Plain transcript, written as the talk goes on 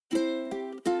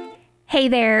Hey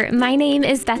there, my name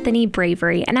is Bethany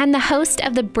Bravery, and I'm the host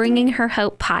of the Bringing Her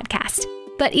Hope podcast.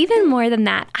 But even more than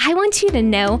that, I want you to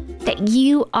know that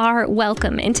you are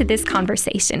welcome into this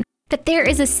conversation, that there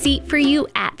is a seat for you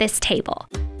at this table.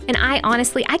 And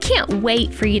I can't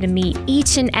wait for you to meet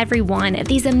each and every one of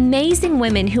these amazing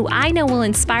women who I know will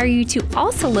inspire you to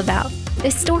also live out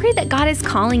the story that God is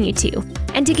calling you to,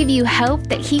 and to give you hope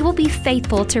that He will be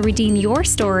faithful to redeem your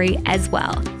story as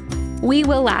well. We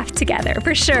will laugh together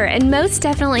for sure, and most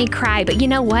definitely cry, but you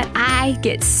know what? I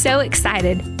get so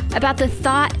excited about the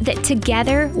thought that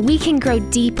together we can grow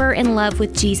deeper in love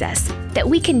with Jesus, that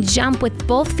we can jump with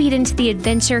both feet into the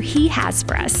adventure He has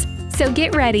for us. So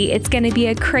get ready, it's going to be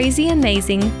a crazy,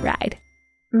 amazing ride.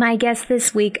 My guest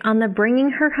this week on the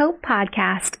Bringing Her Hope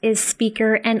podcast is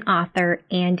speaker and author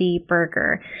Andi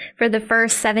Berger. For the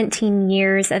first 17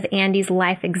 years of Andi's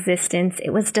life existence,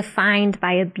 it was defined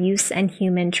by abuse and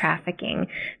human trafficking,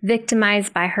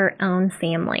 victimized by her own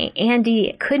family.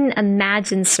 Andi couldn't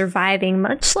imagine surviving,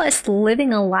 much less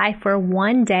living a life where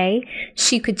one day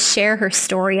she could share her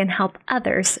story and help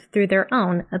others through their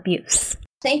own abuse.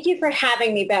 Thank you for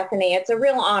having me, Bethany. It's a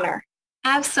real honor.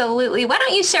 Absolutely. Why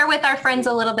don't you share with our friends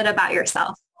a little bit about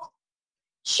yourself?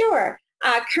 Sure.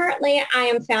 Currently, I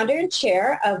am founder and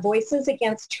chair of Voices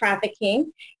Against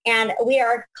Trafficking, and we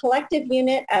are a collective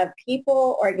unit of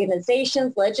people,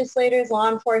 organizations, legislators, law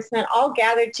enforcement, all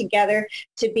gathered together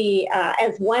to be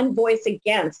as one voice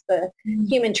against the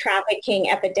human trafficking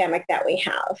epidemic that we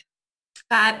have.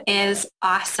 That is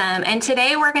awesome. And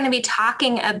today we're going to be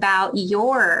talking about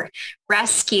your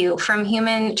rescue from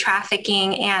human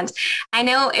trafficking. And I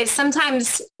know it's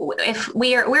sometimes, if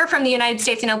we're from the United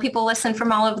States, people listen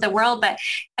from all over the world, but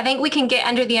I think we can get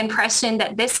under the impression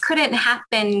that this couldn't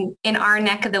happen in our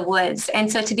neck of the woods.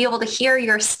 And so to be able to hear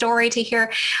your story, to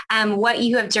hear what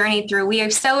you have journeyed through, we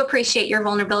so appreciate your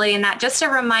vulnerability in that. Just a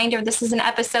reminder, this is an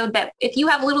episode that if you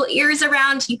have little ears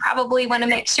around, you probably want to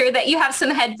make sure that you have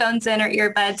some headphones in or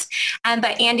earbuds.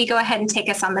 But Andi, go ahead and take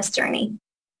us on this journey.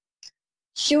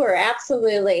 Sure,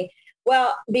 absolutely.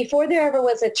 Well, before there ever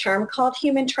was a term called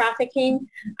human trafficking,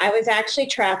 I was actually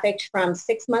trafficked from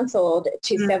 6 months old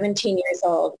to 17 years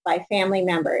old by family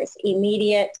members,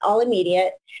 all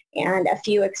immediate, and a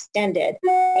few extended.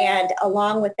 And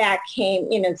along with that came,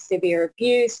 severe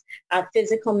abuse,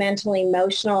 physical, mental,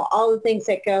 emotional, all the things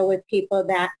that go with people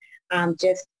that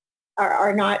just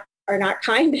are not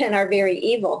kind and are very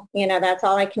evil. That's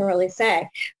all I can really say.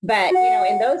 But,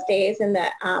 in those days, in the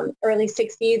early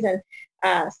 60s and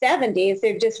 70s,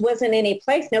 there just wasn't any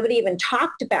place. Nobody even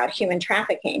talked about human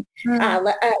trafficking,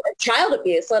 child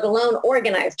abuse, let alone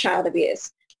organized child abuse.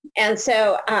 And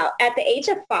so at the age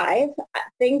of 5,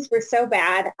 things were so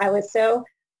bad. I was so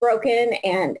broken,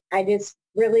 and I just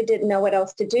really didn't know what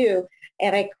else to do.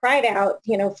 And I cried out,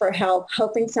 for help,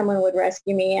 hoping someone would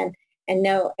rescue me. And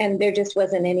there just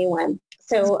wasn't anyone.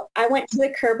 So I went to the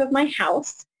curb of my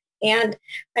house, and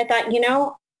I thought,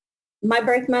 my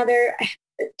birth mother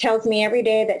tells me every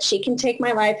day that she can take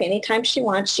my life anytime she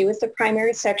wants. She was the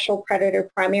primary sexual predator,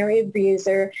 primary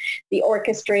abuser, the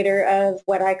orchestrator of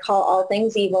what I call all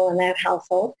things evil in that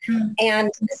household.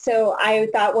 And so I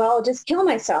thought, well, I'll just kill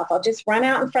myself. I'll just run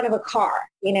out in front of a car,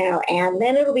 and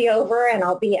then it'll be over and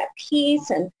I'll be at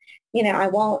peace, and, I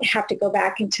won't have to go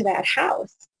back into that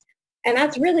house. And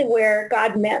that's really where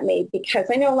God met me, because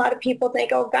I know a lot of people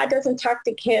think, oh, God doesn't talk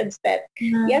to kids, but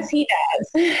yes, He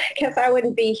does, because I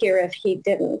wouldn't be here if He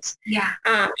didn't. Yeah.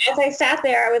 As I sat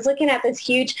there, I was looking at this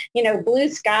huge, blue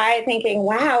sky, thinking,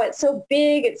 wow, it's so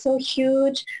big, it's so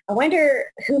huge. I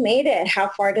wonder who made it? How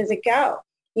far does it go?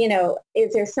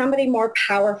 Is there somebody more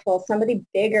powerful, somebody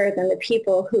bigger than the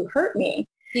people who hurt me?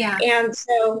 Yeah. And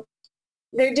so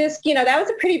they're just, that was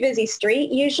a pretty busy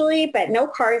street usually, but no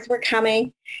cars were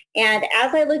coming. And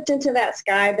as I looked into that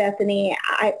sky, Bethany,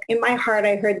 in my heart,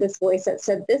 I heard this voice that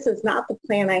said, this is not the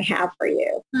plan I have for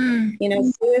you.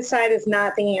 Suicide is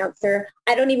not the answer.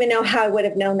 I don't even know how I would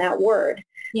have known that word.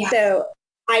 Yeah. So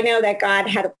I know that God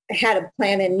had a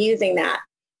plan in using that.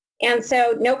 And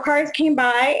so no cars came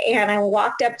by, and I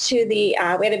walked up to we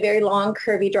had a very long,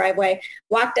 curvy driveway,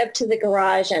 walked up to the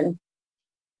garage, and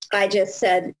I just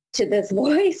said to this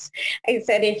voice, I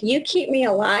said, if you keep me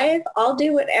alive, I'll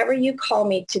do whatever you call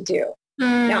me to do.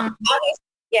 Now,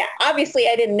 obviously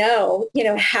I didn't know,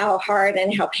 how hard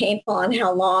and how painful and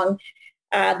how long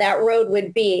that road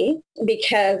would be,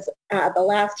 because the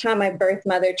last time my birth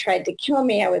mother tried to kill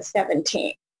me, I was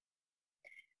 17.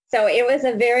 So it was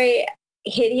a very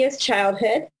hideous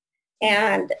childhood,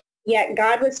 and yet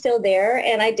God was still there.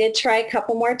 And I did try a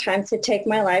couple more times to take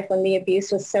my life when the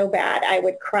abuse was so bad. I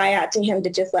would cry out to Him to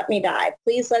just let me die.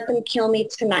 Please let them kill me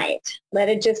tonight. Let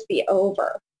it just be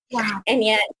over. Wow. And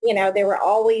yet, there were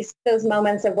always those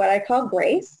moments of what I call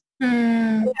grace.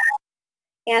 Mm.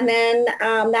 And then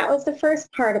that was the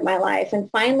first part of my life. And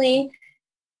finally,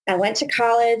 I went to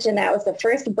college, and that was the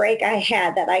first break I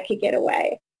had that I could get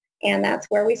away. And that's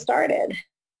where we started.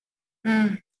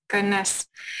 Goodness.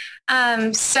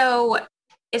 So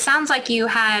it sounds like you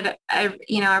had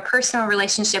a personal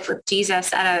relationship with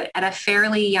Jesus at a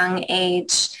fairly young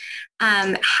age.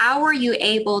 How were you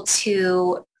able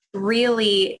to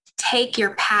really take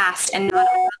your past and not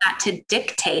allow that to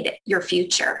dictate your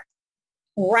future?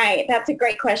 Right. That's a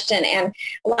great question. And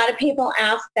a lot of people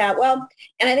ask that. Well,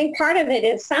 and I think part of it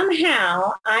is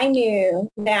somehow I knew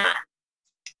that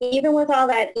even with all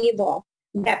that evil,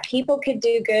 that people could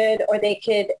do good or they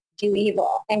could do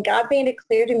evil. And God made it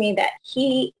clear to me that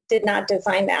he did not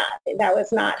design that. That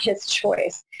was not his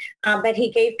choice. But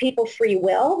he gave people free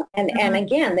will. And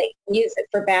again, they can use it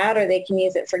for bad or they can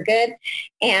use it for good.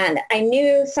 And I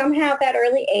knew somehow at that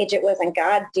early age, it wasn't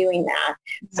God doing that.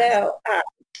 So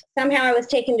somehow I was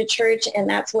taken to church, and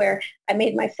that's where I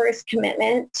made my first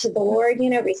commitment to the Lord,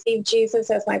 received Jesus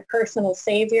as my personal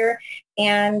savior.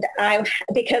 And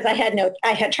because I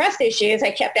had trust issues,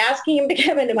 I kept asking him to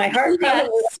come into my heart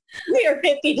probably 3 or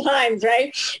 50 times,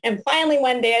 right? And finally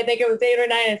one day, I think it was 8 or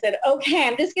 9, I said, okay,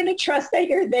 I'm just going to trust that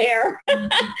you're there.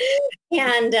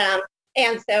 And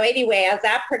so anyway, as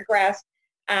that progressed,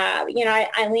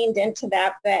 I leaned into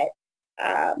that, but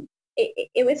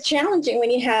it was challenging when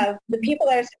you have the people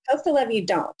that are supposed to love you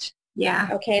don't. Yeah.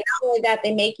 Okay. Not only that,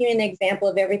 they make you an example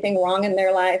of everything wrong in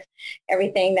their life,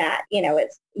 everything that,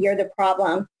 you're the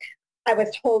problem. I was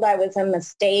told I was a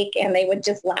mistake, and they would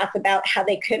just laugh about how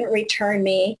they couldn't return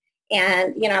me.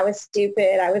 And, I was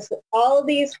stupid. I was all of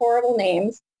these horrible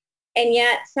names. And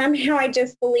yet somehow I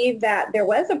just believed that there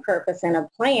was a purpose and a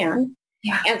plan.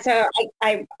 Yeah. And so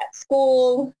I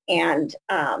school and,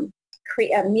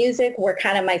 music were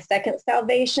kind of my second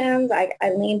salvations. I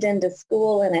leaned into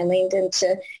school, and I leaned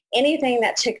into anything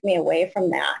that took me away from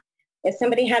that. If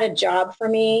somebody had a job for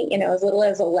me, as little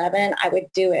as 11, I would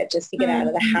do it just to get out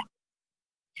of the house.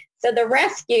 So the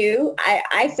rescue,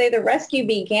 I say the rescue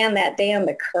began that day on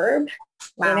the curb,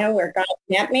 where God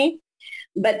met me.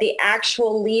 But the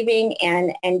actual leaving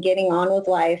and getting on with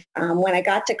life, when I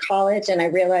got to college and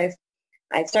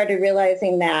I started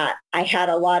realizing that I had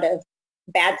a lot of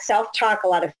bad self-talk, a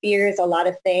lot of fears, a lot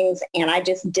of things. And I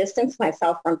just distanced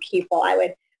myself from people. I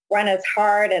would run as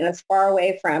hard and as far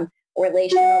away from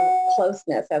relational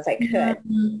closeness as I could.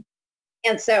 Mm-hmm.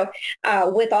 And so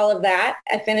with all of that,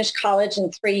 I finished college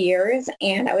in 3 years,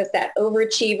 and I was that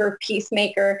overachiever,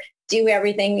 peacemaker, do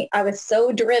everything. I was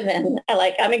so driven.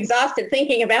 I'm exhausted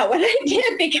thinking about what I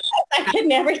did because I could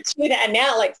never do that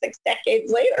now, 6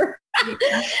 decades later.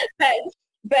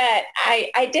 But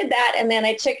I did that, and then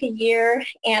I took a year,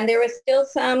 and there was still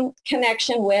some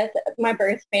connection with my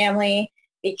birth family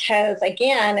because,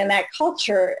 again, in that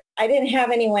culture, I didn't have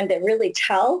anyone to really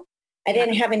tell. I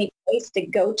didn't have any place to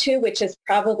go to, which is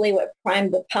probably what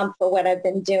primed the pump for what I've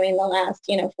been doing the last,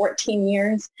 14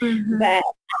 years. Mm-hmm. But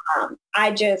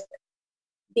I just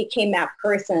became that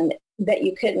person that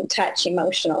you couldn't touch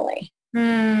emotionally.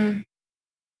 Mm.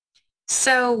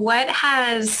 So what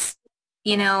has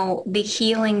the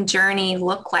healing journey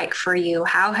look like for you?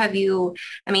 How have you,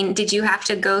 did you have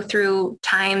to go through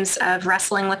times of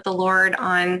wrestling with the Lord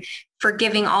on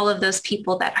forgiving all of those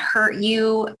people that hurt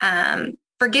you,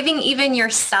 forgiving even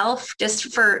yourself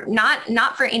just for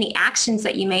not for any actions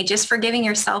that you made, just forgiving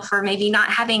yourself for maybe not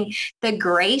having the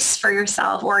grace for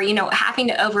yourself or, having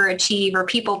to overachieve or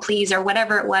people please or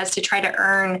whatever it was to try to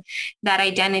earn that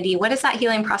identity? What does that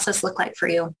healing process look like for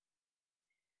you?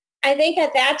 I think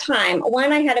at that time,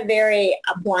 one, I had a very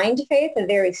blind faith, a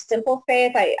very simple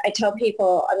faith. I tell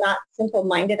people I'm not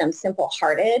simple-minded, I'm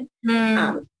simple-hearted.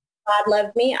 God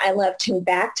loved me. I loved him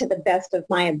back to the best of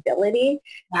my ability,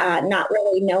 not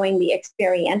really knowing the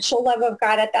experiential love of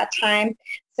God at that time.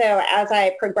 So as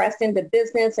I progressed into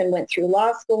business and went through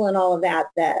law school and all of that,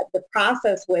 the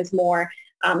process was more,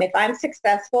 if I'm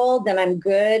successful, then I'm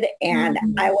good, and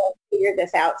I will figure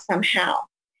this out somehow.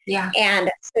 Yeah.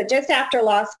 And so just after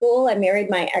law school, I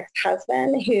married my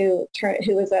ex-husband who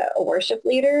was a worship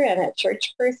leader and a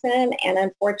church person. And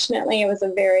unfortunately, it was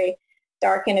a very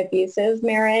dark and abusive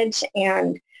marriage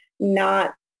and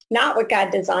not what God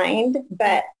designed.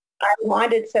 But I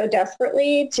wanted so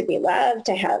desperately to be loved,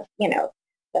 to have, the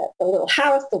little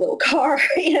house, the little car,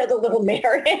 the little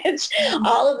marriage,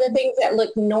 all of the things that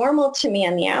looked normal to me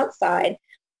on the outside.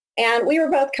 And we were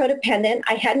both codependent.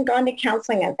 I hadn't gone to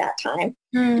counseling at that time,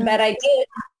 but I did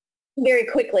very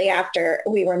quickly after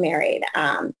we were married.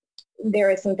 There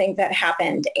were some things that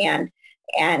happened, and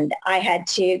and I had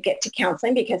to get to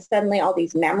counseling because suddenly all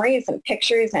these memories and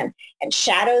pictures and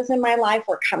shadows in my life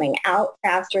were coming out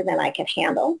faster than I could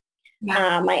handle.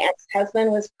 Yeah. My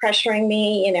ex-husband was pressuring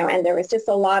me, and there was just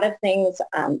a lot of things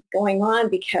going on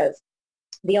because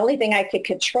the only thing I could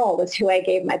control was who I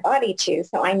gave my body to.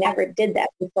 So I never did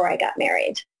that before I got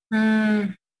married.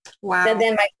 Wow. So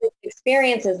then my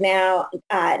experience is now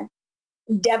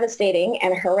devastating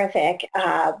and horrific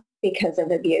because of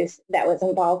abuse that was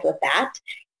involved with that.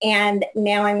 And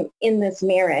now I'm in this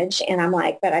marriage and I'm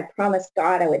like, but I promised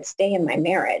God I would stay in my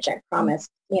marriage. I promised,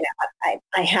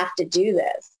 I have to do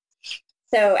this.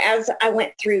 So as I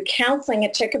went through counseling,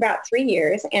 it took about 3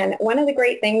 years. And one of the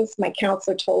great things my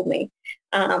counselor told me,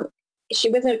 she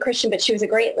wasn't a Christian, but she was a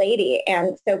great lady.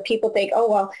 And so people think,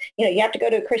 oh, well, you have to go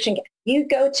to a Christian. You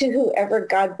go to whoever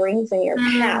God brings in your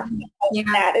path. Yeah.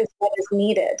 That is what is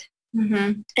needed.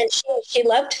 Mm-hmm. And she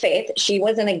loved faith. She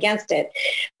wasn't against it.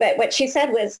 But what she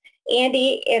said was,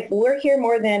 Andy, if we're here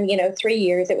more than, 3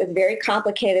 years, it was very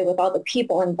complicated with all the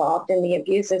people involved in the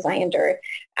abuses I endured,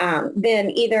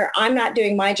 then either I'm not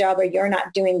doing my job or you're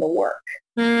not doing the work.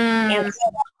 And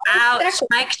so, ouch,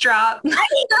 mic drop.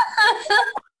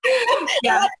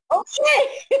 Yeah.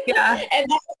 Okay. Yeah. And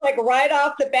that was like right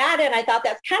off the bat. And I thought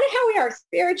that's kind of how we are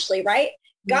spiritually, right?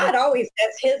 God always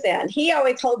does his end. He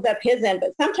always holds up his end,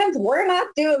 but sometimes we're not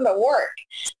doing the work.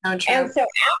 So true. And so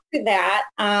after that,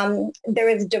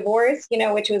 there was divorce,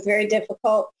 which was very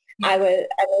difficult. I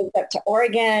moved up to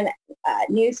Oregon,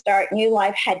 new start, new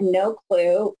life, had no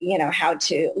clue, how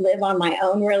to live on my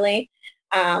own really.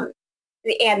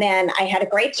 And then I had a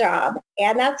great job,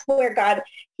 and that's where God,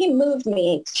 he moved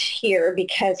me here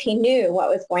because he knew what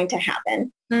was going to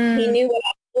happen. He knew what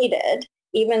I needed,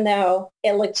 even though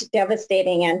it looked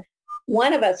devastating. And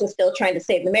one of us was still trying to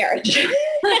save the marriage.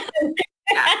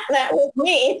 That was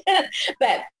me.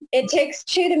 But it takes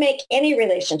two to make any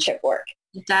relationship work.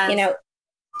 It does.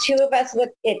 Two of us,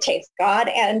 it takes God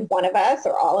and one of us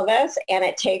or all of us. And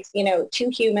it takes, two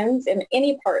humans in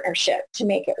any partnership to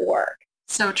make it work.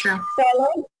 So true.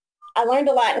 So I learned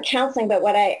a lot in counseling, but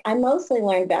what I mostly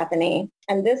learned, Bethany,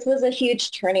 and this was a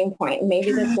huge turning point, and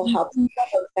maybe this will help some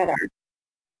folks that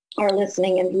are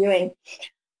listening and viewing.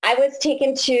 I was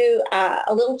taken to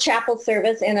a little chapel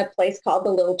service in a place called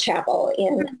the Little Chapel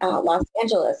in Los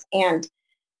Angeles. And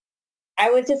I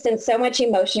was just in so much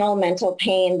emotional, mental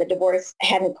pain. The divorce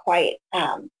hadn't quite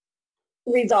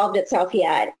resolved itself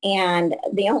yet. And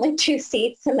the only 2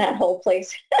 seats in that whole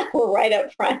place were right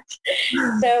up front.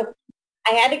 So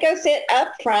I had to go sit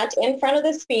up front in front of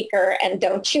the speaker. And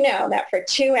don't you know that for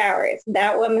 2 hours,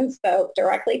 that woman spoke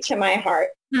directly to my heart.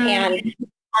 And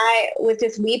I was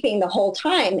just weeping the whole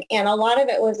time. And a lot of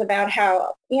it was about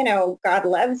how, God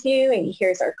loves you and he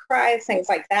hears our cries, things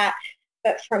like that.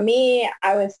 But for me,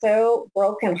 I was so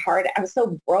brokenhearted. I was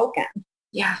so broken.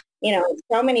 Yeah. In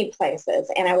so many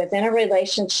places. And I was in a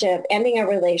relationship, ending a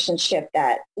relationship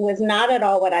that was not at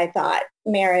all what I thought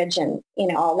marriage and,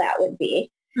 all that would be.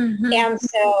 Mm-hmm. And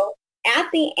so at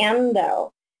the end,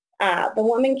 though, the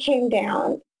woman came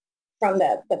down from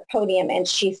the podium and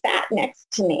she sat next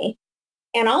to me.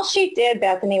 And all she did,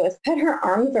 Bethany, was put her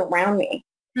arms around me.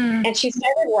 And she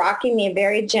started rocking me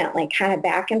very gently, kind of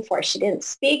back and forth. She didn't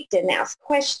speak, didn't ask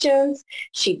questions.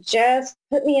 She just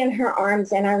put me in her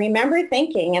arms. And I remember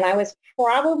thinking, and I was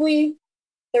probably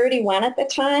 31 at the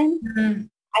time,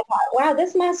 I thought, wow,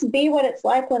 this must be what it's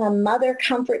like when a mother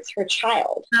comforts her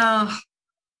child. Oh,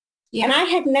 yeah. And I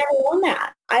had never known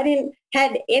that. I didn't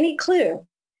had any clue.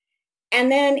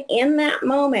 And then in that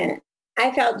moment,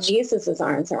 I felt Jesus's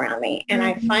arms around me. And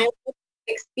I finally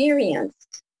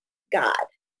experienced God.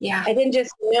 Yeah. I didn't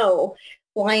just know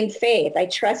blind faith. I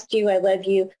trust you. I love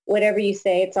you. Whatever you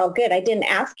say, it's all good. I didn't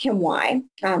ask him why.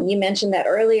 You mentioned that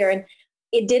earlier. And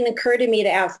it didn't occur to me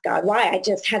to ask God why. I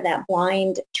just had that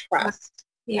blind trust.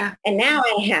 Yeah. And now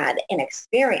I had an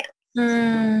experience.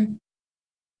 And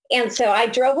so I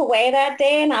drove away that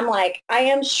day and I'm like, I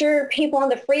am sure people on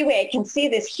the freeway can see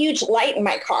this huge light in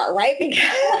my car, right? Because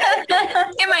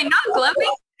am I not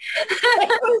glowing?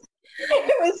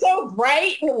 It was so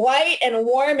bright and white and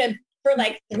warm. And for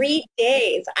like 3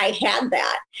 days, I had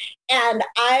that. And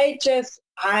I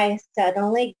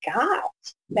suddenly got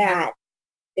that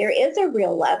there is a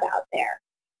real love out there.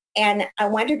 And I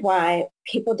wondered why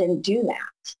people didn't do that.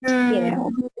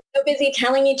 So busy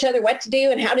telling each other what to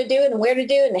do and how to do it and where to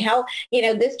do it and how,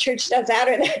 this church does that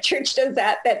or that church does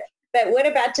that. But what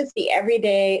about just the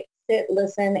everyday sit,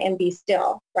 listen, and be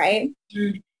still, right?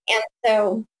 And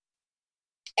so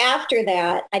after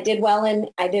that, I did well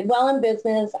in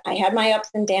business. I had my ups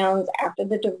and downs after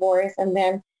the divorce. And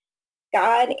then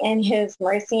God in his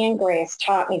mercy and grace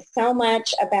taught me so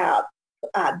much about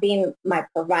being my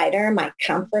provider, my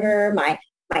comforter, my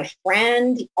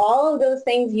friend, all of those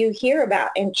things you hear about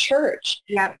in church.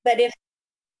 Yep. But if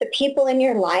the people in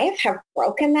your life have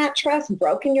broken that trust,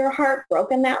 broken your heart,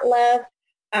 broken that love,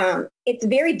 it's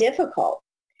very difficult.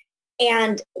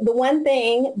 And the one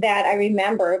thing that I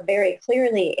remember very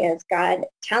clearly is God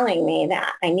telling me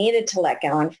that I needed to let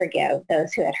go and forgive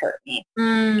those who had hurt me.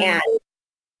 And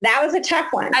that was a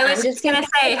tough one. I was just going to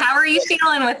say, how are you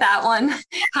feeling with that one?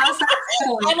 How's that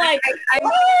feeling? I'm like,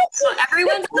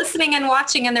 everyone's listening and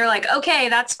watching and they're like, okay,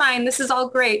 that's fine. This is all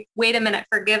great. Wait a minute.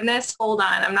 Forgiveness. Hold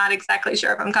on. I'm not exactly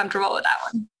sure if I'm comfortable with that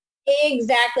one.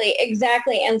 Exactly.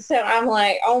 And so I'm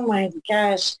like, oh my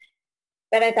gosh.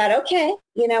 But I thought, okay,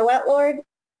 you know what, Lord,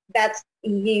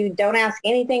 you don't ask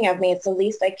anything of me. It's the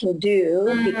least I can do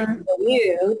because of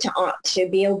you to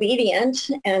be obedient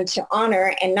and to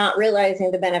honor, and not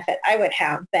realizing the benefit I would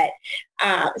have. But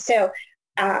so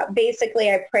basically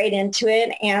I prayed into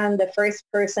it, and the first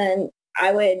person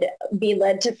I would be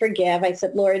led to forgive, I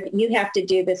said, Lord, you have to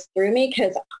do this through me,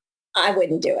 because I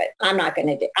wouldn't do it. I'm not going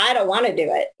to do it. I don't want to do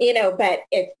it, but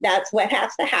if that's what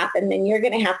has to happen, then you're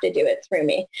going to have to do it through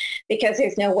me, because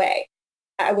there's no way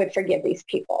I would forgive these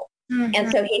people.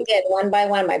 And so he did, one by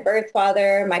one. My birth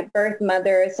father, my birth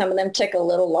mother, some of them took a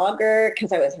little longer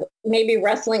because I was maybe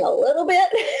wrestling a little bit,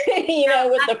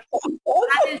 with the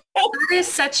that is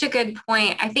such a good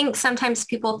point. I think sometimes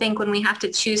people think when we have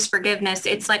to choose forgiveness,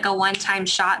 it's like a one-time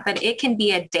shot, but it can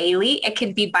be a daily, it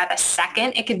could be by the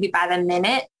second, it could be by the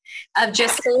minute. Of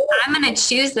just, absolutely, I'm going to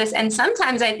choose this. And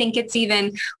sometimes I think it's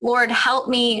even, Lord, help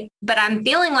me, but I'm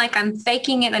feeling like I'm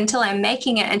faking it until I'm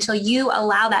making it, until you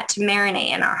allow that to marinate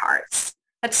in our hearts.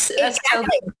 That's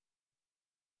exactly. So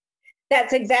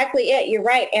That's exactly it. You're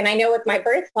right. And I know with my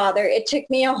birth father, it took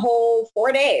me a whole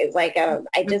 4 days. Like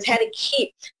I just had to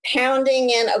keep pounding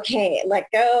in, okay, let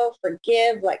go,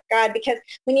 forgive, let God. Because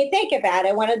when you think about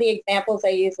it, one of the examples I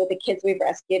use with the kids we've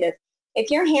rescued is, if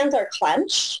your hands are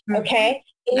clenched, okay,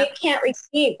 and you can't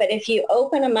receive, but if you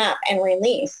open them up and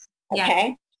release,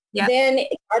 okay, then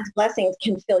God's blessings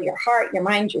can fill your heart, your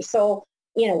mind, your soul,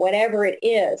 whatever it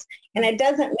is. And it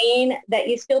doesn't mean that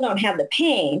you still don't have the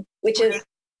pain, which is,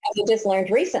 as I just learned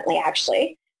recently,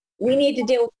 actually, we need to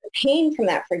deal with the pain from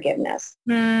that forgiveness.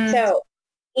 So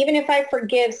even if I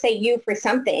forgive, say, you for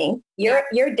something, your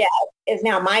debt is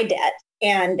now my debt.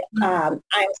 And I'm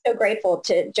so grateful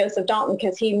to Joseph Dalton,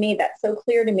 because he made that so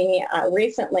clear to me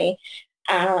recently.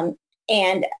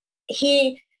 And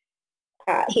he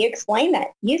explained that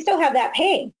you still have that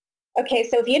pain. Okay,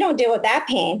 so if you don't deal with that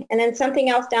pain, and then something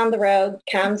else down the road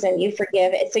comes and you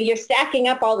forgive it, so you're stacking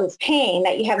up all this pain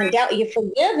that you haven't dealt, you've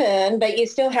forgiven, but you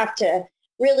still have to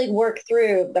really work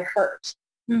through the hurt,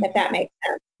 if that makes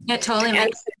sense. It totally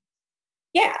makes sense.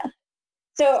 Yeah.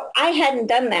 So I hadn't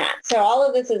done that. So all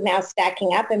of this is now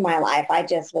stacking up in my life. I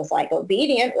just was like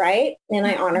obedient, right? And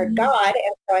I honored God.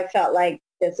 And so I felt like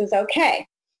this is okay.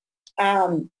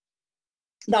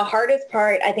 The hardest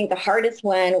part, I think the hardest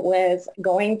one, was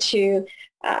going to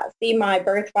see my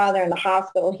birth father in the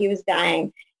hospital. He was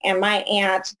dying. And my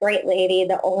aunt, great lady,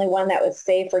 the only one that was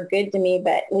safe or good to me,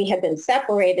 but we had been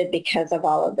separated because of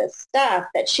all of this stuff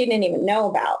that she didn't even know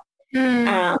about.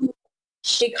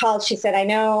 She called, she said, I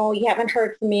know you haven't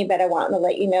heard from me, but I want to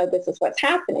let you know this is what's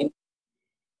happening.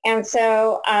 And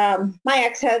so my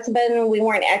ex-husband, we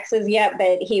weren't exes yet,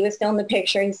 but he was still in the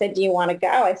picture. He said, do you want to go?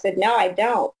 I said, no, I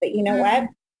don't. But you know what?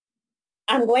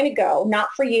 I'm going to go, not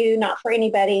for you, not for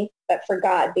anybody, but for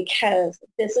God, because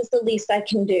this is the least I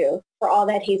can do for all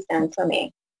that he's done for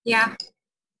me. Yeah.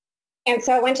 And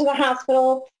so I went to the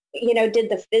hospital, did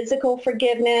the physical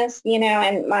forgiveness,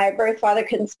 and my birth father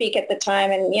couldn't speak at the time,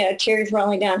 and, tears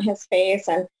rolling down his face.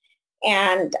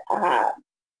 And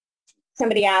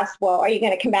somebody asked, well, are you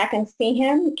going to come back and see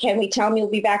him? Can we tell him you'll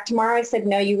be back tomorrow? I said,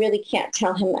 no, you really can't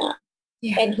tell him that.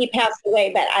 Yeah. And he passed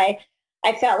away, but I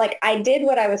felt like I did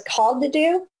what I was called to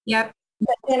do. Yep.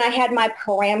 But then I had my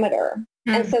parameter.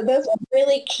 And so those were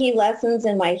really key lessons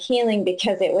in my healing,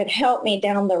 because it would help me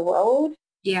down the road.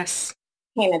 Yes.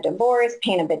 Pain of divorce,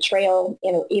 pain of betrayal,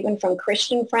 even from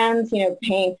Christian friends,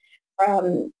 pain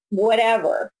from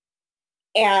whatever.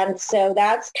 And so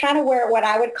that's kind of where what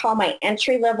I would call my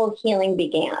entry-level healing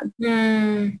began.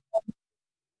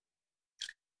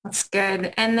 That's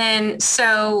good. And then,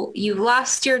 so you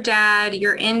lost your dad,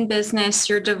 you're in business,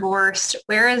 you're divorced.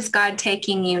 Where is God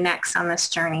taking you next on this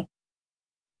journey?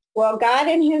 Well, God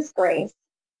in his grace,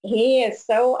 he is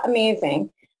so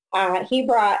amazing. He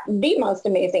brought the most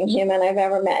amazing human I've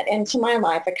ever met into my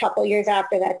life a couple years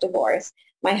after that divorce.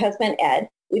 My husband, Ed,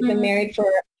 we've been married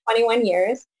for 21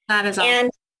 years. That is awesome.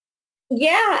 And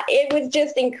Yeah, it was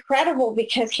just incredible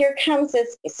because here comes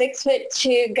this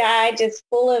 6'2" guy just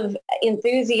full of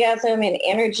enthusiasm and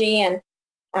energy. And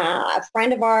a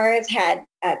friend of ours had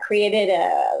created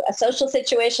a social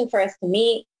situation for us to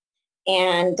meet.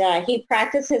 And he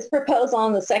practiced his proposal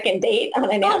on the second date on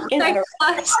a Oh napkin my at a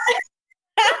gosh.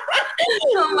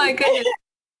 Oh my goodness.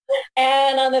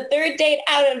 And on the third date,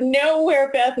 out of nowhere,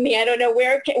 Bethany, I don't know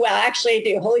where it came, well, actually I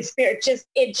do. Holy Spirit,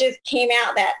 it just came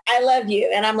out that I love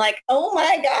you. And I'm like, oh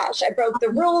my gosh, I broke the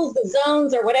rules, the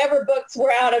zones, or whatever books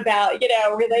were out about,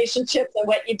 relationships and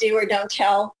what you do or don't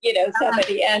tell,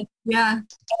 somebody. Yeah.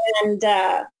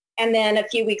 And then a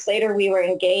few weeks later, we were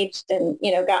engaged and,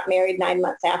 got married 9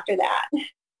 months after that.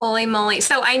 Holy moly.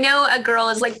 So I know a girl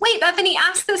is like, wait, Bethany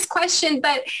asked this question,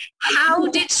 but how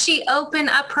did she open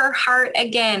up her heart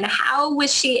again? How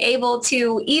was she able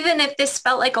to, even if this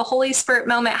felt like a Holy Spirit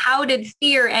moment, how did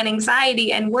fear and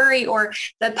anxiety and worry or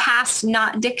the past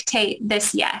not dictate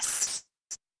this yes?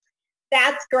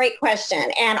 That's a great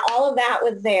question. And all of that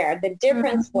was there. The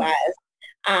difference was,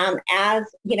 as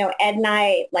Ed and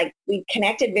I, we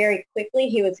connected very quickly.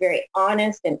 He was very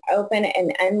honest and open,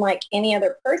 and unlike any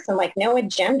other person, no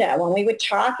agenda. When we would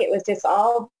talk, it was just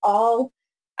all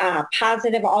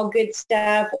positive, all good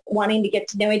stuff, wanting to get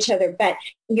to know each other. But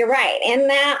you're right. In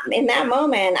that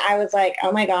moment, I was like,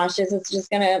 oh my gosh, this is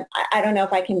just I don't know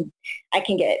if I can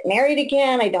get married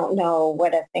again. I don't know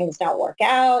what if things don't work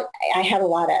out. I had a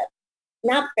lot of,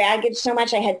 not baggage so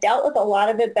much. I had dealt with a lot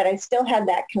of it, but I still had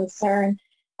that concern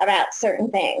about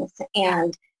certain things.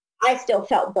 And I still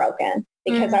felt broken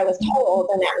because I was told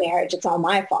in that marriage, it's all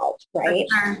my fault, right?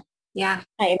 Sure. Yeah.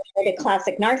 I married a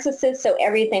classic narcissist, so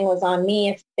everything was on me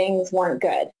if things weren't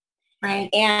good. Right.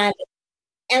 And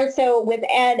so with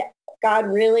Ed, God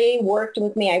really worked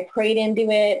with me. I prayed into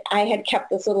it. I had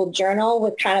kept this little journal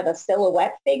with kind of a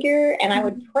silhouette figure, and I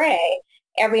would pray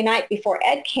every night before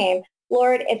Ed came,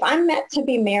 Lord, if I'm meant to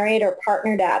be married or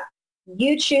partnered up,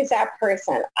 you choose that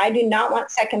person. I do not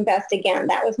want second best again.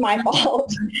 That was my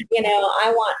fault.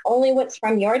 I want only what's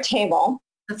from your table.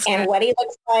 That's and good. What he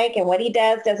looks like and what he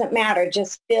does doesn't matter.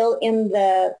 Just fill in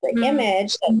the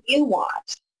image that you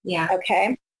want. Yeah.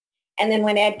 Okay. And then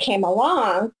when Ed came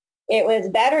along, it was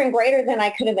better and greater than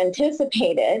I could have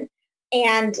anticipated.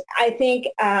 And I think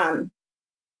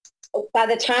by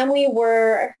the time we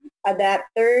were that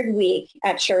third week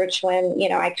at church when,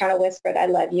 I kind of whispered, I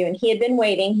love you. And he had been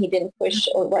waiting. He didn't push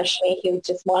or rush me. He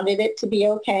just wanted it to be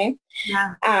okay.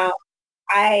 Yeah.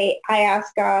 I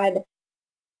asked God,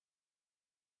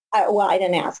 I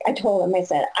didn't ask. I told him, I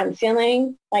said, I'm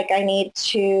feeling like I need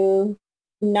to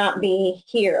not be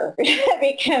here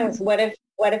because what if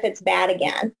it's bad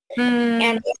again?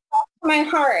 And he spoke to my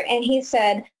heart and he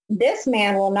said, this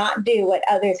man will not do what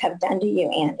others have done to you,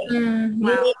 Andy. Wow.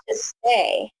 You need to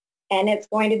stay and it's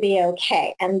going to be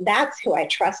okay. And that's who I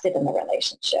trusted in the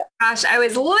relationship. Gosh, I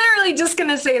was literally just going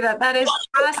to say that. That is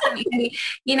awesome.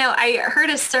 I heard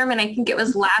a sermon, I think it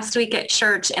was last week at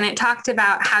church, and it talked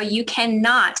about how you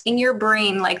cannot, in your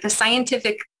brain, like the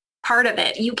scientific part of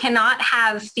it, you cannot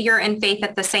have fear and faith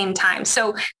at the same time.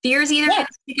 So fear is either going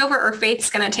to take over or faith's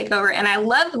going to take over. And I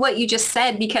love what you just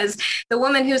said, because the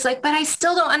woman who's like, but I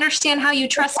still don't understand how you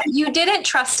trust. You didn't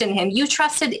trust in him. You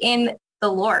trusted in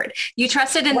the Lord. You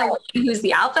trusted in the one who's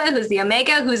the Alpha, who's the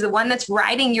Omega, who's the one that's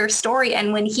writing your story.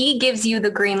 And when he gives you the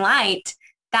green light,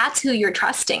 that's who you're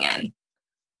trusting in.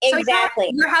 Exactly.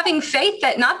 So you're having faith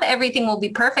that not that everything will be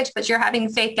perfect, but you're having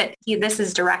faith that this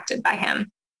is directed by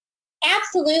him.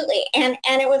 Absolutely. And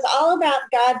it was all about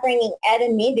God bringing Ed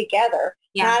and me together,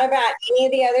 not about any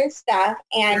of the other stuff.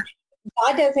 And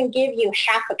God doesn't give you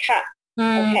half a cup.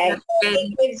 Okay.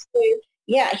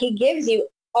 He gives you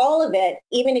all of it,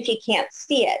 even if you can't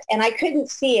see it. And I couldn't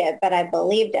see it, but I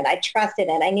believed it. I trusted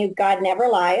it. I knew God never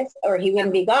lies or he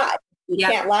wouldn't be God. You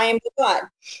can't lie and be God.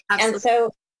 Absolutely. And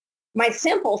so my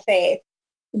simple faith,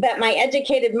 but my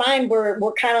educated mind were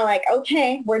kind of like,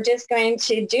 okay, we're just going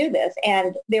to do this.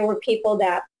 And there were people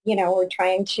that, were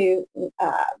trying to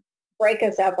break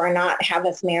us up or not have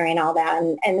us marry and all that.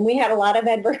 And we had a lot of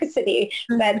adversity.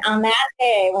 Mm-hmm. But on that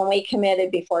day, when we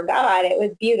committed before God, it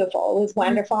was beautiful. It was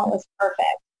wonderful. Mm-hmm. It was perfect.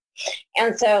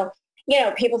 And so,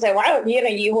 people say, wow,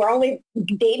 you were only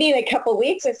dating a couple of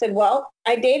weeks. I said, well,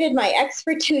 I dated my ex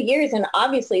for 2 years and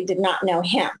obviously did not know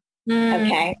him. Mm-hmm.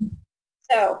 Okay.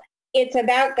 So it's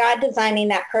about God designing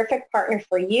that perfect partner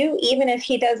for you, even if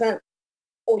he doesn't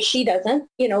or she doesn't,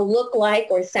 look like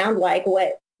or sound like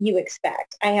what you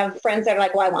expect. I have friends that are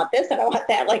like, well, I want this and I want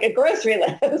that, like a grocery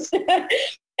list.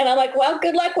 And I'm like, well,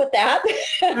 good luck with that.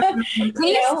 I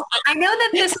know that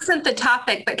this isn't the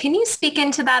topic, but can you speak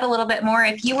into that a little bit more?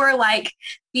 If you were like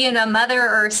being a mother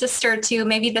or a sister to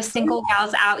maybe the single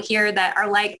gals out here that are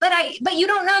like, but you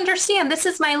don't understand, this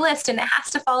is my list and it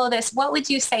has to follow this. What would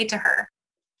you say to her?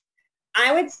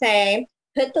 I would say,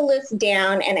 put the list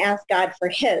down and ask God for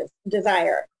his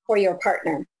desire for your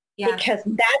partner. Yeah. Because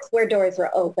that's where doors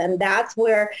are open. That's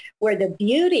where the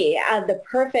beauty of the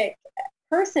perfect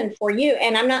person for you.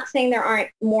 And I'm not saying there aren't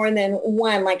more than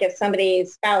one, like if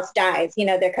somebody's spouse dies,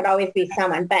 there could always be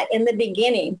someone. But in the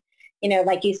beginning,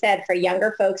 like you said, for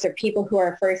younger folks or people who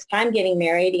are first time getting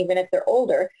married, even if they're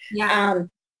older,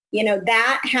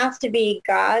 that has to be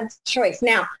God's choice.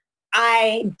 Now,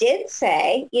 I did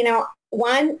say,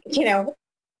 one,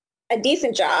 a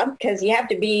decent job, because you have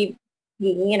to be,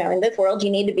 in this world,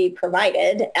 you need to be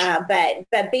provided.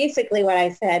 But basically what I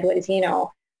said was,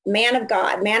 man of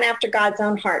God, man after God's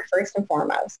own heart, first and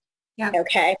foremost. Yeah.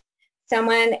 Okay.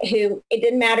 Someone who, it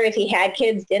didn't matter if he had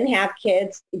kids, didn't have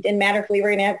kids. It didn't matter if we were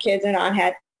going to have kids or not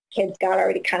had kids. God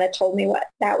already kind of told me what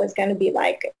that was going to be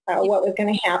like, what was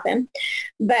going to happen.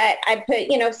 But I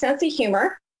put, sense of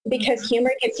humor, because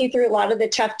humor gets you through a lot of the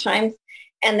tough times.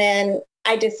 And then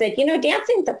I just said,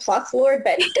 dancing's a plus, Lord,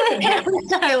 but it doesn't happen.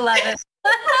 I love it.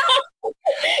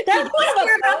 That's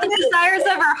about the desires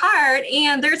of our heart,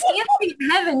 and there's dancing in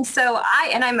heaven. So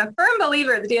I'm a firm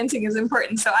believer that dancing is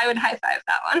important. So I would high five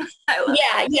that one.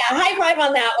 High five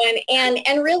on that one.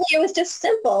 And really, it was just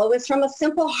simple. It was from a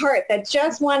simple heart that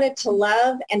just wanted to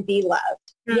love and be loved.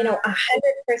 100%,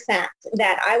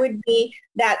 that I would be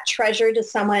that treasure to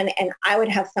someone, and I would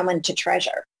have someone to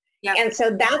treasure. Yep. And so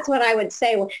that's what I would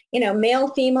say, male,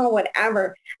 female,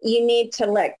 whatever, you need to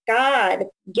let God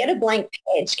get a blank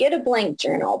page, get a blank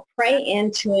journal, pray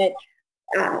into it,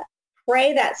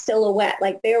 pray that silhouette.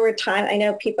 Like there were times, I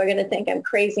know people are going to think I'm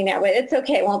crazy now, but it's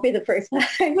okay. It won't be the first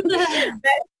time.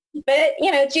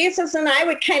 but Jesus and I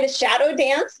would kind of shadow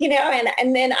dance,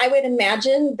 and then I would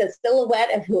imagine the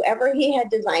silhouette of whoever he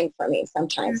had designed for me.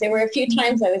 Sometimes there were a few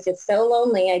times I was just so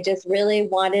lonely. I just really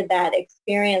wanted that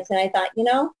experience. And I thought,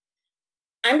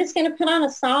 I'm just going to put on a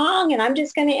song and I'm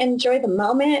just going to enjoy the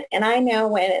moment. And I know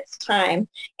when it's time.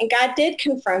 And God did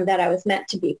confirm that I was meant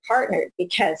to be partnered,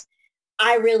 because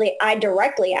I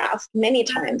directly asked many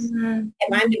times,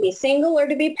 if I'm to be single or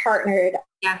to be partnered,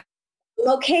 I'm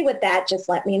okay with that. Just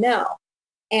let me know.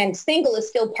 And single is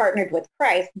still partnered with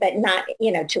Christ, but not,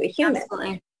 to a human.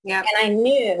 Absolutely. Yep. And I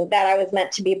knew that I was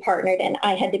meant to be partnered, and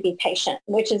I had to be patient,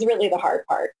 which is really the hard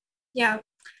part. Yeah.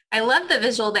 I love the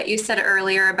visual that you said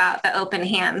earlier about the open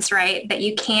hands, right? That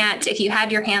you can't, if you had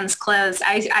your hands closed,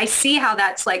 I see how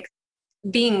that's like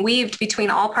being weaved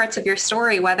between all parts of your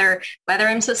story, whether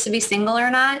I'm supposed to be single or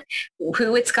not,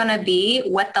 who it's going to be,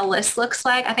 what the list looks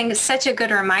like. I think it's such a good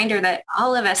reminder that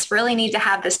all of us really need to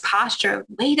have this posture of,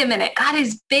 wait a minute, God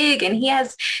is big and he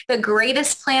has the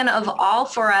greatest plan of all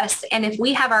for us. And if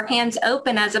we have our hands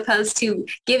open, as opposed to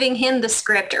giving him the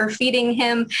script or feeding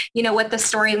him, what the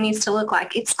story needs to look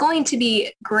like, it's going to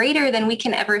be greater than we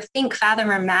can ever think,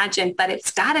 fathom, or imagine. But it's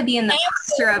got to be in the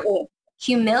posture of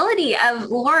humility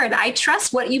of, Lord, I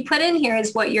trust what you put in here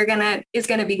is what is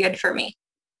going to be good for me.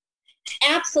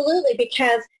 Absolutely.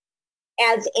 Because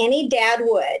as any dad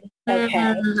would,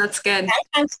 okay, that's good.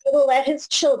 Sometimes he will let his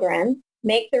children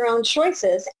make their own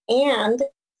choices and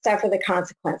suffer the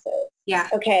consequences. Yeah.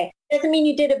 Okay. Doesn't mean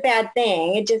you did a bad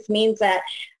thing. It just means that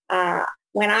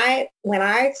when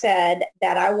I said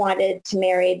that I wanted to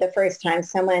marry the first time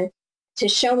someone to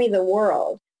show me the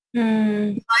world,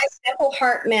 my simple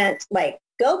heart meant like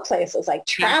go places, like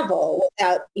travel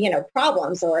without,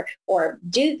 problems, or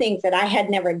do things that I had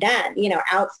never done,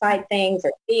 outside things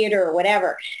or theater or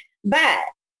whatever. But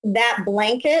that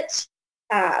blanket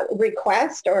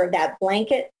request or that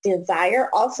blanket desire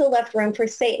also left room for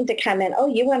Satan to come in. Oh,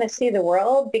 you want to see the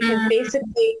world? Because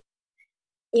basically,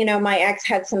 my ex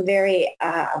had some very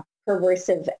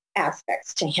perversive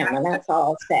aspects to him, and that's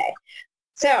all I'll say.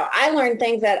 So I learned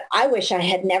things that I wish I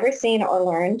had never seen or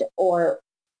learned or,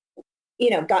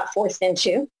 got forced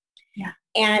into. Yeah.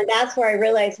 And that's where I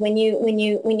realized when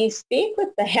you speak with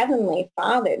the Heavenly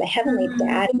Father, the Heavenly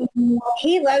Daddy,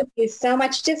 he loves you so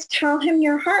much. Just tell him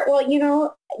your heart.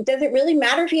 Well, does it really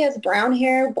matter if he has brown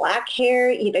hair, black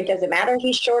hair? Does it matter if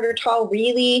he's short or tall?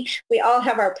 Really? We all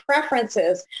have our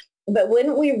preferences. But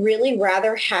wouldn't we really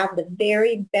rather have the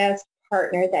very best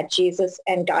partner that Jesus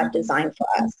and God designed for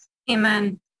us?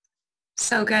 Amen.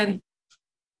 So good.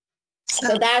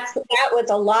 So that was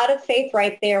a lot of faith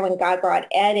right there when God brought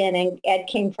Ed in, and Ed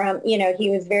came from, he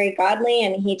was very godly,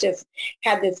 and he just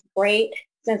had this great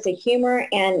sense of humor,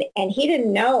 and he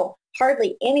didn't know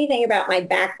hardly anything about my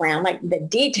background, like the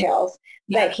details.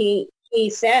 Yeah. But he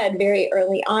said very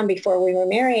early on before we were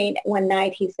married, one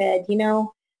night he said,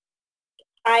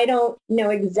 I don't know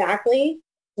exactly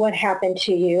what happened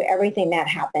to you, everything that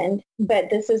happened, but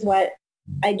this is what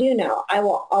I do know. I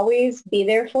will always be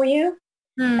there for you.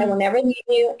 I will never leave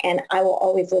you, and I will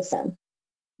always listen.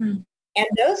 And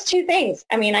those two things,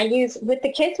 I mean, I use with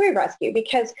the kids we rescue,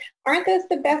 because aren't those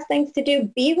the best things to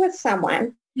do? Be with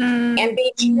someone and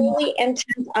be truly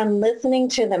intent on listening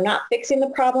to them, not fixing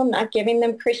the problem, not giving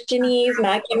them Christianese,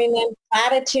 not giving them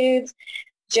platitudes,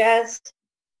 just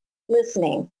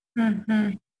listening.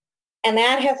 And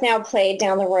that has now played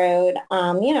down the road.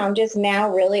 I'm just now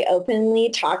really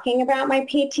openly talking about my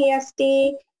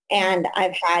PTSD. And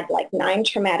I've had like 9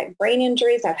 traumatic brain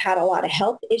injuries. I've had a lot of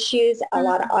health issues, a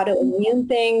lot of autoimmune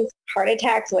things, heart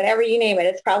attacks, whatever you name it.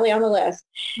 It's probably on the list.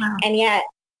 Wow. And yet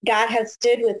God has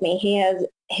stood with me.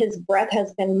 His breath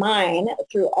has been mine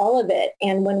through all of it.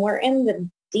 And when we're in the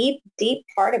deep, deep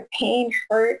part of pain,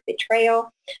 hurt, betrayal,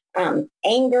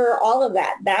 anger, all of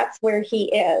that, that's where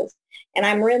he is. And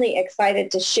I'm really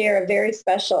excited to share a very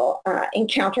special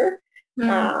encounter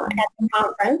at the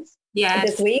conference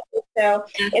this week. So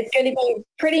it's going to be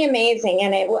pretty amazing.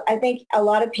 And I think a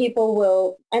lot of people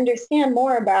will understand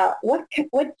more about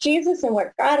what Jesus and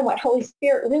what God and what Holy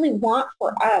Spirit really want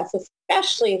for us,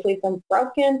 especially if we've been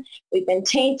broken, we've been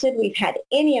tainted, we've had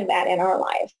any of that in our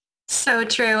life. So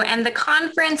true. And the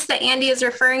conference that Andy is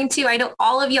referring to, I know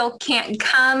all of y'all can't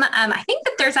come. I think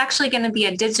that there's actually going to be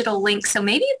a digital link. So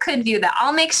maybe you could view that.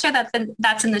 I'll make sure that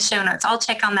that's in the show notes. I'll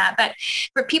check on that. But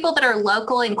for people that are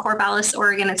local in Corvallis,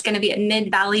 Oregon, it's going to be at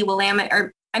Mid-Valley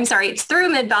Willamette, it's through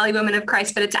Mid-Valley Women of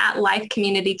Christ, but it's at Life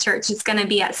Community Church. It's going to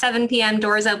be at 7 p.m.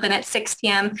 Doors open at 6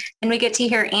 p.m. And we get to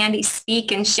hear Andy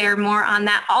speak and share more on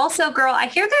that. Also, girl, I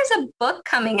hear there's a book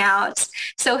coming out.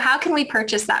 So how can we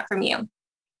purchase that from you?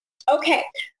 Okay.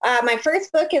 My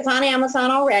first book is on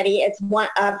Amazon already. It's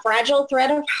A Fragile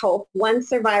Thread of Hope, One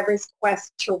Survivor's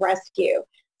Quest to Rescue.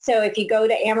 So if you go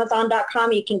to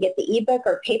Amazon.com, you can get the ebook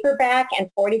or paperback, and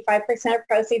 45% of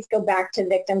proceeds go back to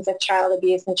victims of child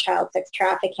abuse and child sex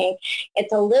trafficking.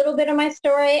 It's a little bit of my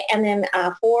story, and then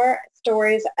 4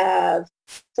 stories of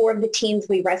 4 of the teens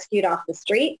we rescued off the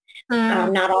street.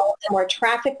 Not all of them were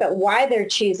trafficked, but why they're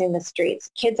choosing the streets.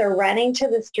 Kids are running to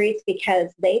the streets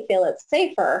because they feel it's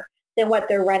safer than what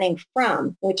they're running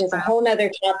from, which is a whole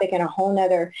nother topic and a whole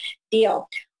nother deal.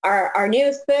 Our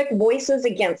newest book, Voices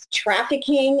Against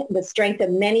Trafficking, The Strength of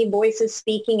Many Voices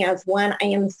Speaking as One. I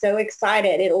am so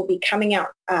excited. It will be coming out.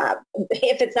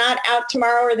 If it's not out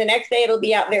tomorrow or the next day, it'll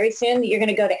be out very soon. You're going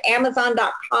to go to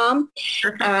Amazon.com.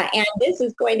 And this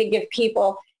is going to give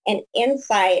people an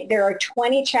insight. There are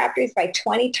 20 chapters by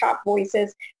 20 top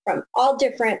voices from all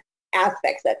different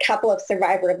aspects. A couple of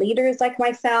survivor leaders like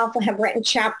myself have written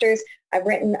chapters. I've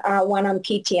written one on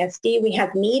PTSD. We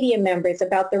have media members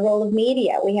about the role of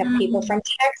media. We have people from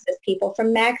Texas, people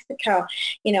from Mexico,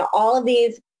 all of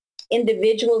these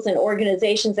individuals and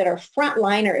organizations that are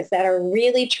frontliners that are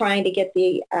really trying to get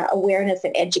the awareness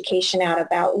and education out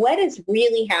about what is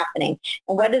really happening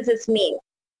and what does this mean.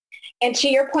 And to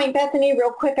your point, Bethany,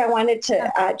 real quick, I wanted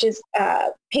to just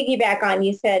piggyback on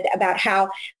you said about how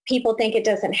people think it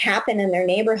doesn't happen in their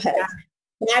neighborhoods.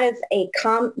 That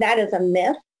is a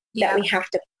myth that we have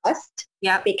to bust.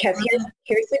 Because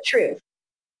here's the truth.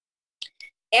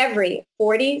 Every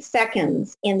 40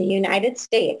 seconds in the United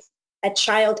States, a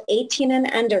child 18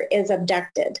 and under is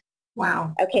abducted.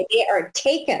 Wow. Okay, they are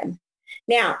taken.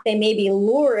 Now, they may be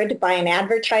lured by an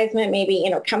advertisement, maybe,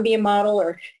 come be a model,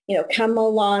 or, come mow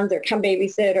lawns, or come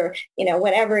babysit, or,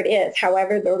 whatever it is.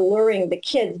 However, they're luring the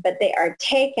kids, but they are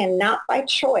taken not by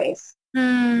choice,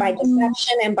 by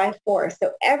deception and by force.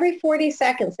 So every 40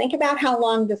 seconds, think about how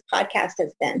long this podcast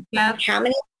has been. How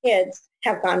many kids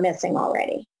have gone missing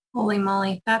already? Holy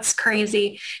moly, that's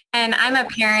crazy. And I'm a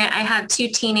parent. I have 2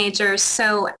 teenagers.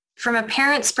 So from a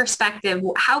parent's perspective,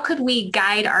 how could we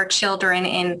guide our children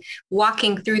in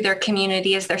walking through their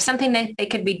community? Is there something that they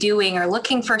could be doing or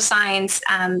looking for signs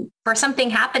for something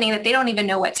happening that they don't even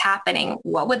know what's happening?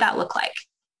 What would that look like?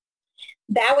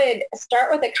 That would start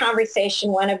with a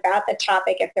conversation, one about the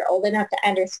topic, if they're old enough to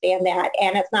understand that.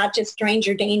 And it's not just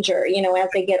stranger danger. As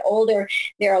they get older,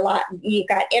 you've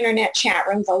got internet chat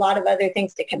rooms, a lot of other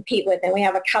things to compete with. And we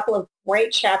have a couple of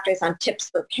great chapters on tips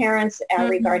for parents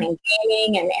regarding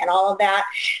gaming and all of that.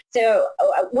 So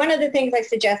one of the things I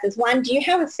suggest is, one, do you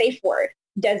have a safe word?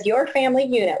 Does your family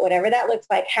unit, whatever that looks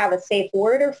like, have a safe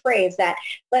word or phrase that,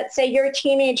 let's say your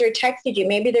teenager texted you,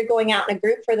 maybe they're going out in a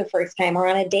group for the first time or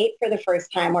on a date for the first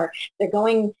time, or they're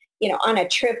going, on a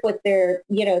trip with their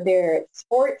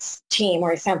sports team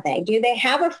or something? Do they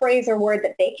have a phrase or word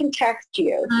that they can text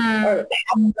you or have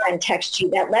a friend text you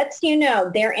that lets you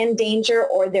know they're in danger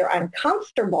or they're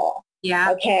uncomfortable?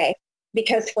 Yeah. Okay.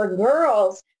 Because for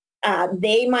girls,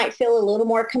 they might feel a little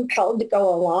more compelled to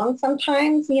go along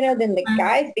sometimes, than the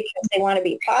guys because they want to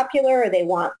be popular or they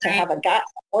want to have a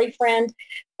boyfriend.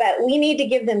 But we need to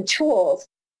give them tools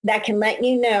that can let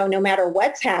you know, no matter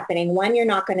what's happening, one, you're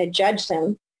not going to judge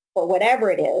them for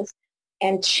whatever it is.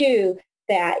 And two,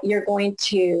 that you're going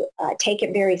to take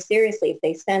it very seriously if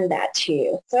they send that to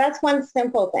you. So that's one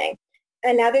simple thing.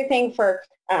 Another thing for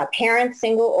parents,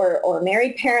 single or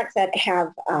married parents that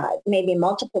have maybe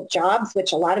multiple jobs,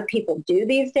 which a lot of people do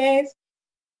these days,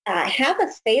 have a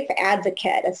safe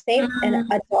advocate, a safe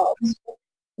adult,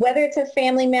 whether it's a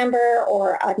family member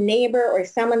or a neighbor or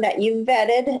someone that you've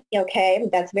vetted. Okay,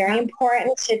 that's very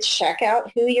important to check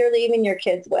out who you're leaving your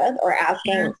kids with or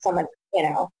asking someone,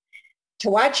 to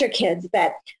watch your kids.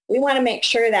 But we want to make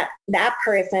sure that that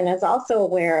person is also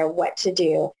aware of what to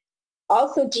do.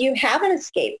 Also, do you have an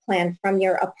escape plan from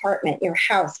your apartment, your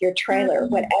house, your trailer,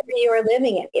 whatever you are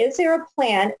living in? Is there a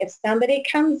plan if somebody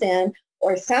comes in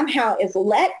or somehow is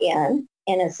let in,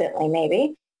 innocently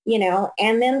maybe,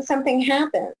 and then something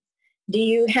happens? Do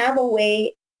you have a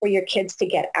way for your kids to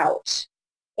get out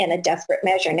in a desperate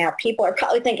measure? Now, people are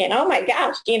probably thinking, oh my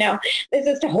gosh, this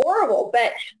is horrible.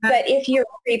 But if you're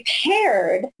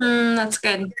prepared, that's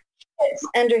good.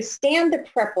 Understand the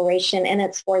preparation and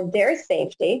it's for their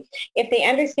safety. If they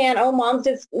understand, oh, mom's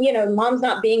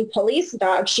not being police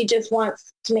dog. She just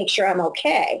wants to make sure I'm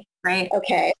okay. Right.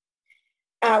 Okay.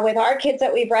 With our kids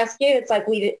that we've rescued, it's like,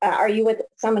 are you with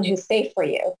someone who's safe for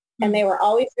you? And they were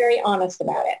always very honest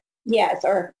about it. Yes.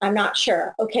 Or I'm not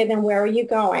sure. Okay. Then where are you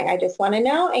going? I just want to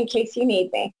know in case you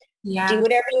need me. Yeah. Do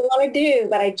whatever you want to do,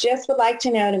 but I just would like to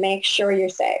know to make sure you're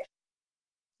safe.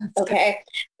 Okay.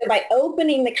 So by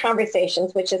opening the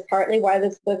conversations, which is partly why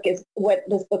this book is what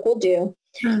this book will do,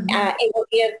 it will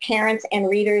give parents and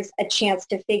readers a chance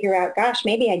to figure out, gosh,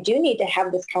 maybe I do need to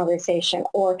have this conversation,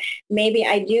 or maybe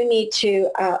I do need to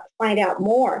find out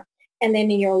more. And then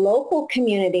in your local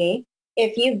community,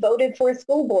 if you voted for a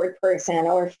school board person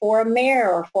or for a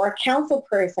mayor or for a council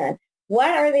person,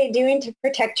 what are they doing to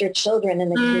protect your children in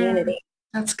the community?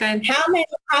 That's good. How many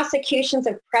prosecutions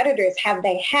of predators have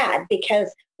they had?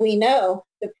 Because we know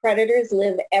the predators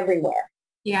live everywhere.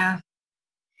 Yeah.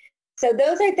 So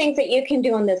those are things that you can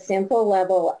do on the simple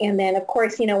level. And then, of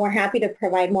course, we're happy to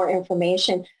provide more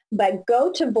information, but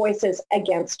go to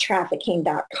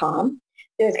voicesagainsttrafficking.com.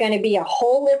 There's going to be a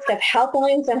whole list of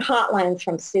helplines and hotlines,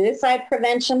 from suicide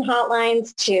prevention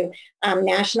hotlines to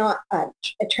national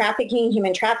trafficking,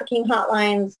 human trafficking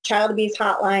hotlines, child abuse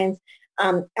hotlines,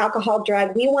 alcohol,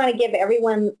 drug. We want to give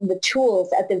everyone the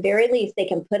tools, at the very least, they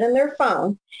can put in their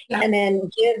phone and then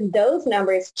give those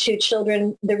numbers to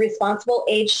children, the responsible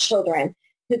age children,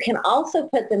 who can also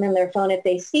put them in their phone if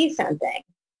they see something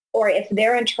or if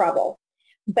they're in trouble.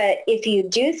 But if you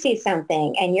do see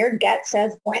something and your gut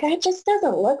says, boy, that just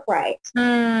doesn't look right,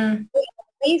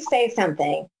 please say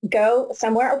something. Go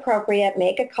somewhere appropriate,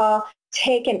 make a call,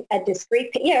 take a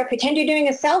discreet, pretend you're doing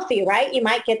a selfie, right? You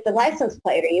might get the license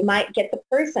plate or you might get the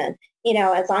person,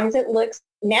 as long as it looks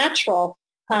natural.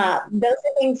 Those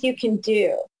are things you can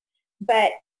do.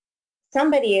 But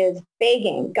somebody is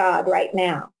begging God right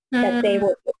now that they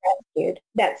will be rescued,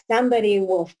 that somebody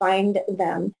will find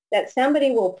them, that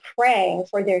somebody will pray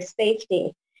for their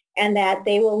safety, and that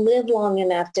they will live long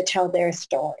enough to tell their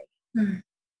story.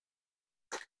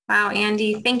 Wow,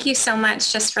 Andi, thank you so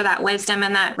much just for that wisdom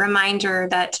and that reminder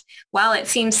that while it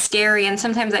seems scary, and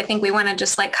sometimes I think we want to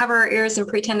just cover our ears and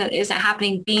pretend it isn't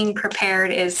happening, being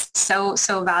prepared is so,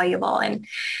 so valuable and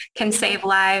can save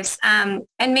lives. And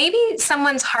maybe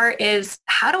someone's heart is,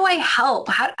 how do I help?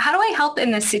 How do I help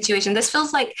in this situation? This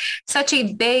feels like such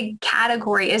a big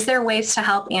category. Is there ways to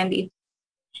help, Andi?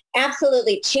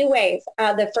 Absolutely. Two ways.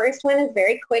 The first one is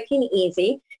very quick and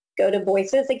easy. Go to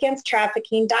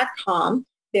voicesagainsttrafficking.com.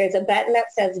 There's a button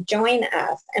that says join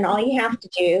us. And all you have to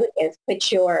do is put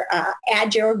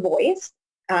add your voice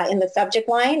in the subject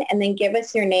line and then give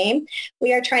us your name.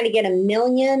 We are trying to get 1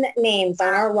 million names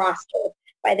on our roster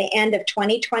by the end of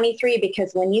 2023,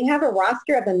 because when you have a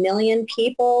roster of 1 million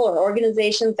people or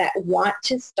organizations that want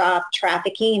to stop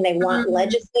trafficking, they want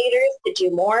legislators to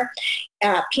do more,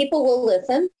 people will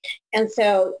listen. And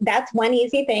so that's one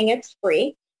easy thing. It's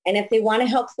free. And if they want to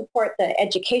help support the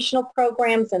educational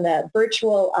programs and the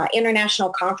virtual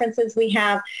international conferences we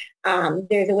have,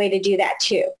 there's a way to do that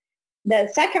too. The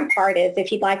second part is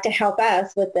if you'd like to help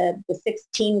us with the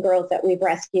 16 girls that we've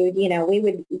rescued, we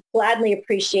would gladly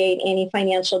appreciate any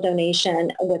financial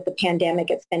donation. With the pandemic,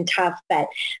 it's been tough, but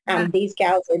these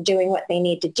gals are doing what they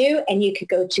need to do. And you could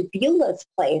go to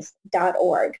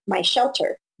BeulahsPlace.org, my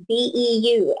shelter,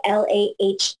 BEULAHS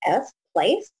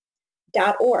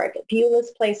place.org,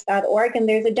 BeulahsPlace.org, and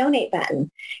there's a donate button.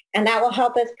 And that will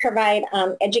help us provide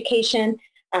education,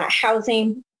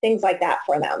 housing, things like that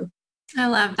for them. I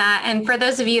love that. And for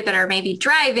those of you that are maybe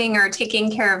driving or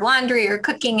taking care of laundry or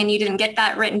cooking and you didn't get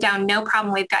that written down, no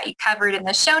problem. We've got you covered in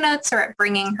the show notes or at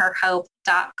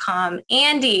bringingherhope.com.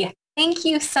 Andy, thank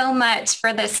you so much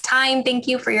for this time. Thank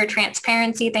you for your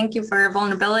transparency. Thank you for your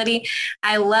vulnerability.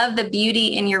 I love the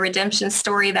beauty in your redemption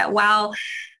story that while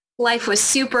life was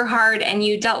super hard and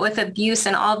you dealt with abuse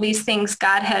and all these things,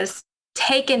 God has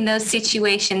taken those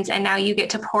situations and now you get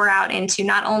to pour out into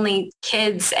not only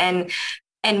kids and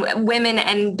women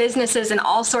and businesses and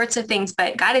all sorts of things,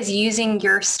 but God is using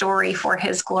your story for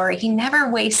his glory. He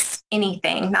never wastes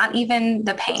anything, not even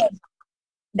the pain.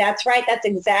 That's right. That's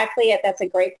exactly it. That's a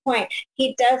great point.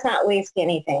 He does not waste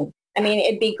anything. I mean,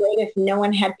 it'd be great if no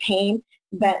one had pain,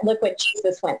 but look what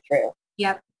Jesus went through.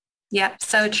 Yep.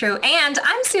 So true. And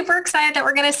I'm super excited that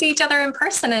we're going to see each other in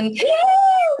person. And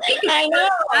I know.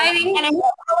 And I hope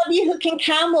all of you who can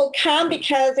come will come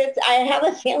because I have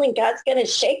a feeling God's going to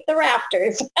shake the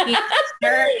rafters. Yes,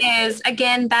 there is.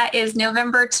 Again, that is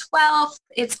November 12th.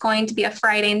 It's going to be a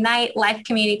Friday night, Life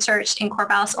Community Church in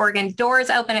Corvallis, Oregon. Doors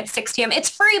open at 6 p.m. It's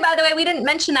free, by the way. We didn't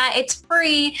mention that. It's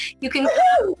free. You can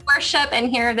worship and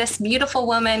hear this beautiful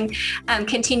woman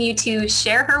continue to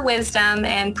share her wisdom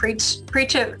and preach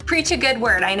a good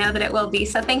word. I know that it will be.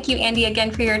 So thank you, Andy,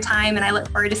 again for your time. And I look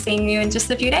forward to seeing you in just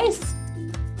a few days.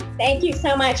 Thank you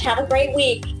so much. Have a great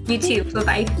week. You too.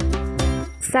 Bye-bye.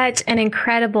 Such an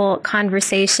incredible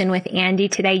conversation with Andy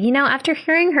today. After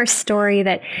hearing her story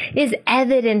that is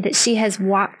evident that she has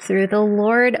walked through, the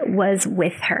Lord was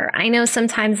with her. I know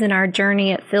sometimes in our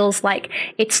journey, it feels like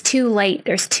it's too late.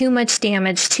 There's too much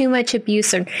damage, too much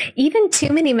abuse, or even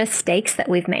too many mistakes that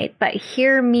we've made. But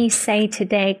hear me say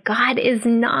today, God is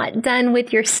not done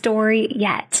with your story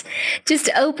yet. Just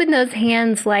open those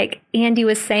hands like Andy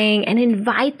was saying and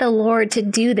invite the Lord to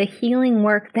do the healing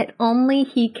work that only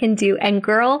he can do. And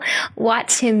girl,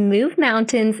 watch him move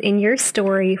mountains in your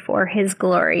story for his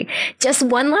glory. Just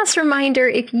one last reminder,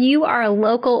 if you are a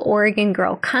local Oregon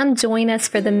girl, come join us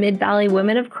for the Mid-Valley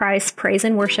Women of Christ Praise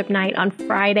and Worship Night on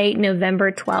Friday,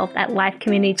 November 12th at Life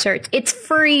Community Church. It's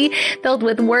free, filled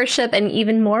with worship and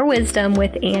even more wisdom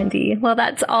with Andy. Well,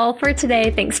 that's all for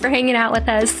today. Thanks for hanging out with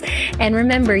us. And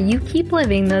remember, you keep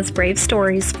living those brave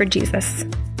stories for Jesus.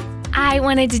 I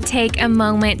wanted to take a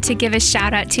moment to give a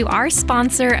shout out to our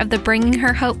sponsor of the Bringing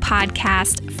Her Hope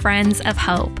podcast, Friends of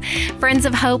Hope. Friends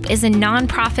of Hope is a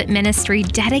nonprofit ministry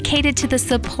dedicated to the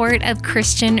support of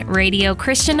Christian radio,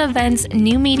 Christian events,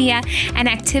 new media, and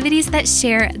activities that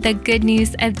share the good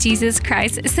news of Jesus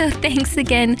Christ. So thanks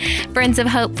again, Friends of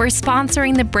Hope, for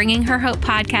sponsoring the Bringing Her Hope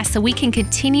podcast so we can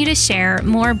continue to share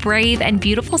more brave and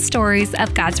beautiful stories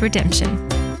of God's redemption.